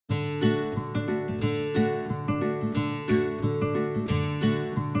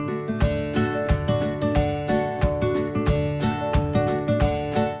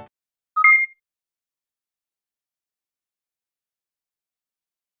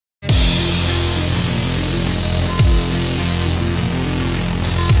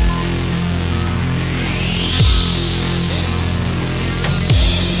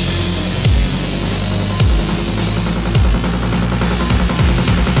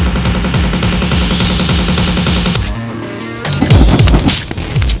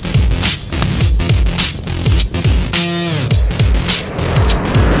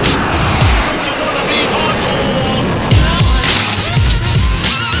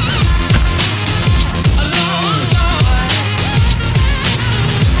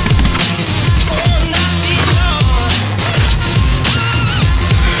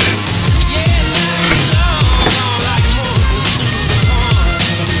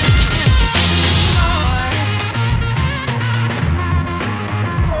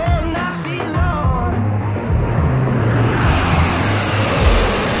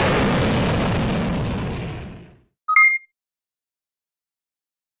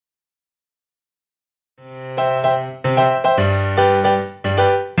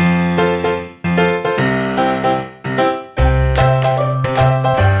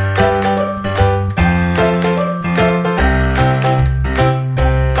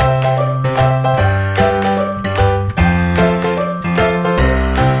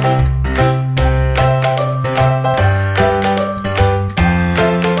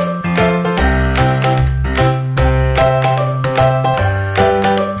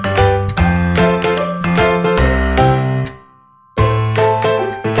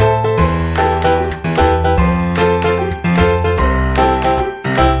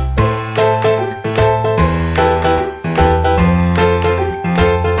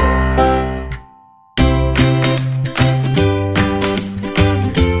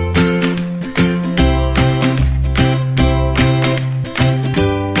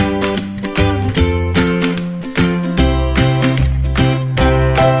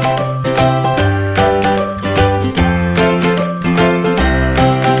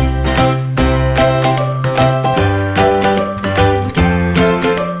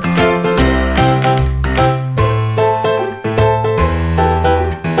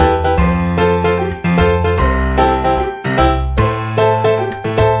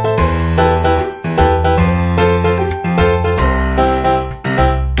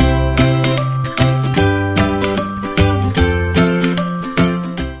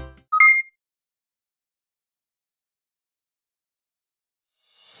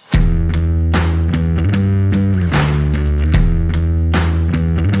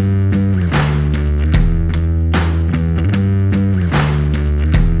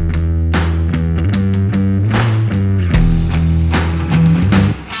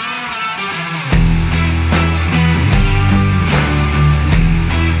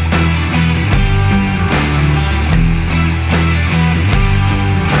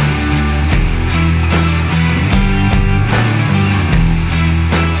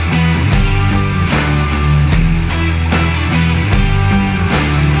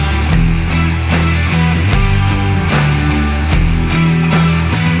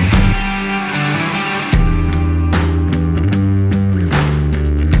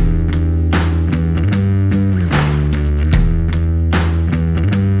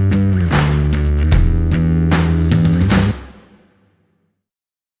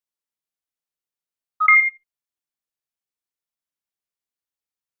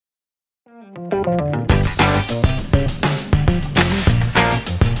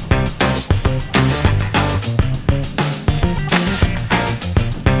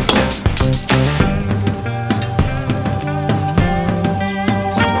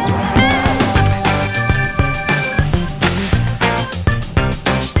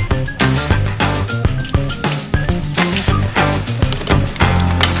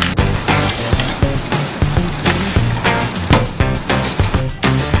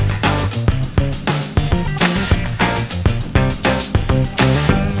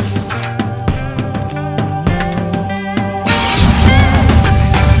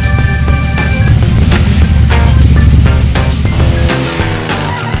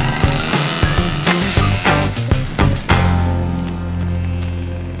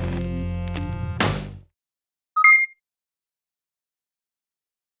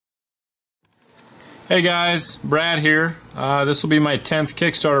Hey guys, Brad here. This will be my 10th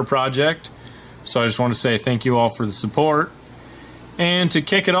Kickstarter project, so I just want to say thank you all for the support. And to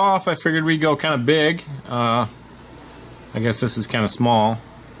kick it off, I figured we'd go kind of big. I guess this is kind of small.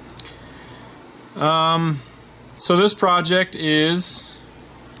 So this project is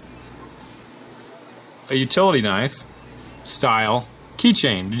a utility knife style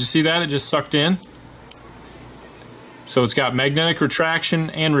keychain. Did you see that? It just sucked in. So it's got magnetic retraction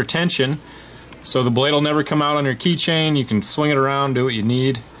and retention. So the blade will never come out on your keychain. You can swing it around, do what you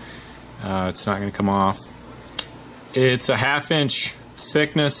need. It's not going to come off. It's a 1/2 inch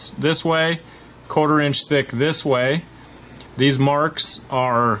thickness this way, 1/4 inch thick this way. These marks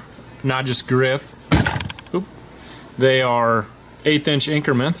are not just grip. They are 1/8 inch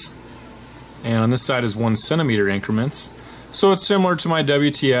increments. And on this side is 1 centimeter increments. So it's similar to my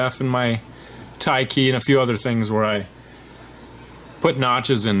WTF and my tie key and a few other things where I put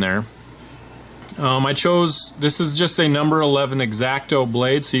notches in there. I chose, this is just a number 11 X-Acto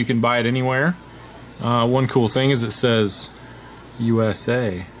blade, so you can buy it anywhere. One cool thing is it says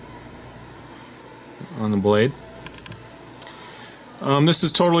USA on the blade. This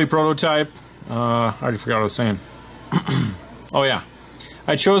is totally prototype. I already forgot what I was saying. Oh yeah,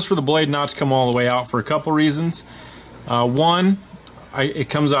 I chose for the blade not to come all the way out for a couple reasons. One, it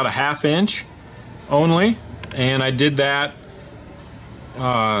comes out a 1/2 inch only, and I did that.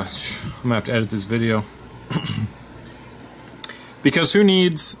 I'm gonna have to edit this video. because who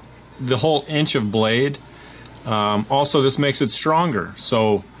needs the whole inch of blade? Also, this makes it stronger,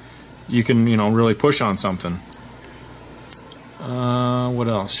 so you can, you know, really push on something. What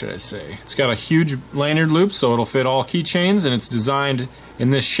else should I say? It's got a huge lanyard loop, so it'll fit all keychains, and it's designed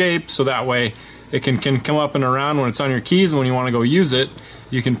in this shape so that way it can come up and around when it's on your keys, and when you want to go use it,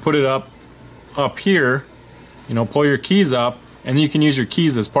 you can put it up here, you know, pull your keys up, and then you can use your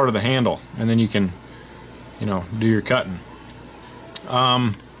keys as part of the handle, and then you can, you know, do your cutting.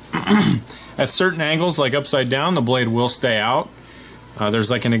 At certain angles, like upside down, the blade will stay out.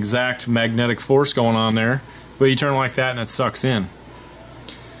 There's like an exact magnetic force going on there, but you turn it like that and it sucks in.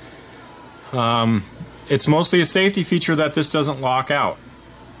 It's mostly a safety feature that this doesn't lock out.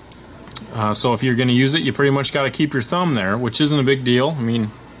 So if you're going to use it, you pretty much got to keep your thumb there, which isn't a big deal. I mean,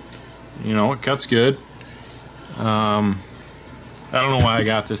 you know, it cuts good. I don't know why I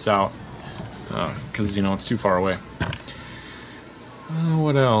got this out, because, you know, it's too far away.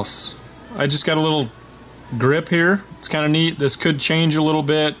 What else? I just got a little grip here. It's kind of neat. This could change a little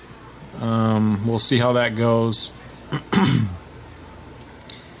bit. We'll see how that goes.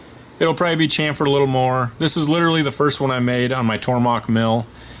 It'll probably be chamfered a little more. This is literally the first one I made on my Tormach mill.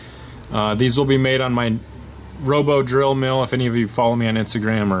 These will be made on my Robo drill mill. If any of you follow me on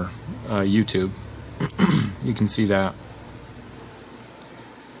Instagram or YouTube, you can see that.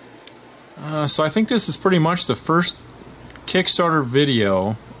 So I think this is pretty much the first Kickstarter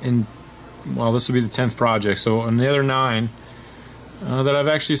video in, well, this will be the 10th project, so in the other 9 that I've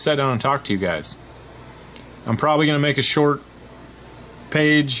actually sat down and talked to you guys. I'm probably going to make a short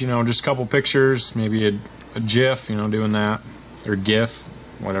page, you know, just a couple pictures, maybe a GIF, you know, doing that, or GIF,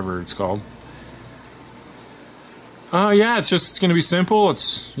 whatever it's called. Yeah, it's going to be simple.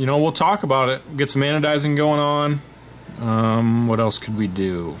 It's, you know, we'll talk about it, get some anodizing going on. What else could we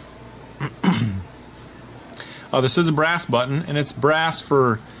do? This is a brass button, and it's brass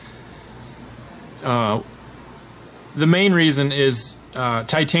for the main reason is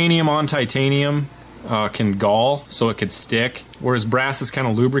titanium on titanium can gall, so it could stick, whereas brass is kind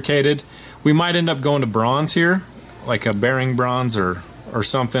of lubricated. We might end up going to bronze here, like a bearing bronze or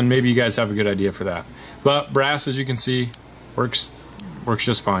something. Maybe you guys have a good idea for that. But brass, as you can see, works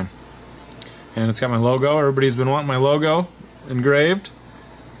just fine. And it's got my logo. Everybody's been wanting my logo engraved,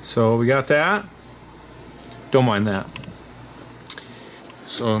 so we got that. Don't mind that.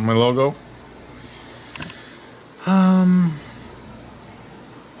 So my logo.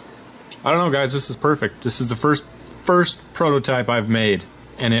 I don't know, guys. This is perfect. This is the first prototype I've made,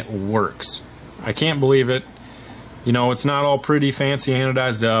 and it works. I can't believe it. You know, it's not all pretty, fancy,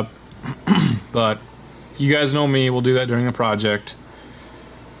 anodized up, but you guys know me. We'll do that during the project,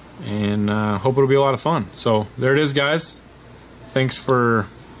 and hope it'll be a lot of fun. So there it is, guys. Thanks for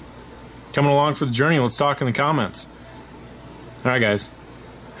coming along for the journey. Let's talk in the comments. All right, guys.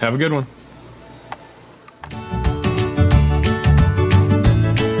 Have a good one.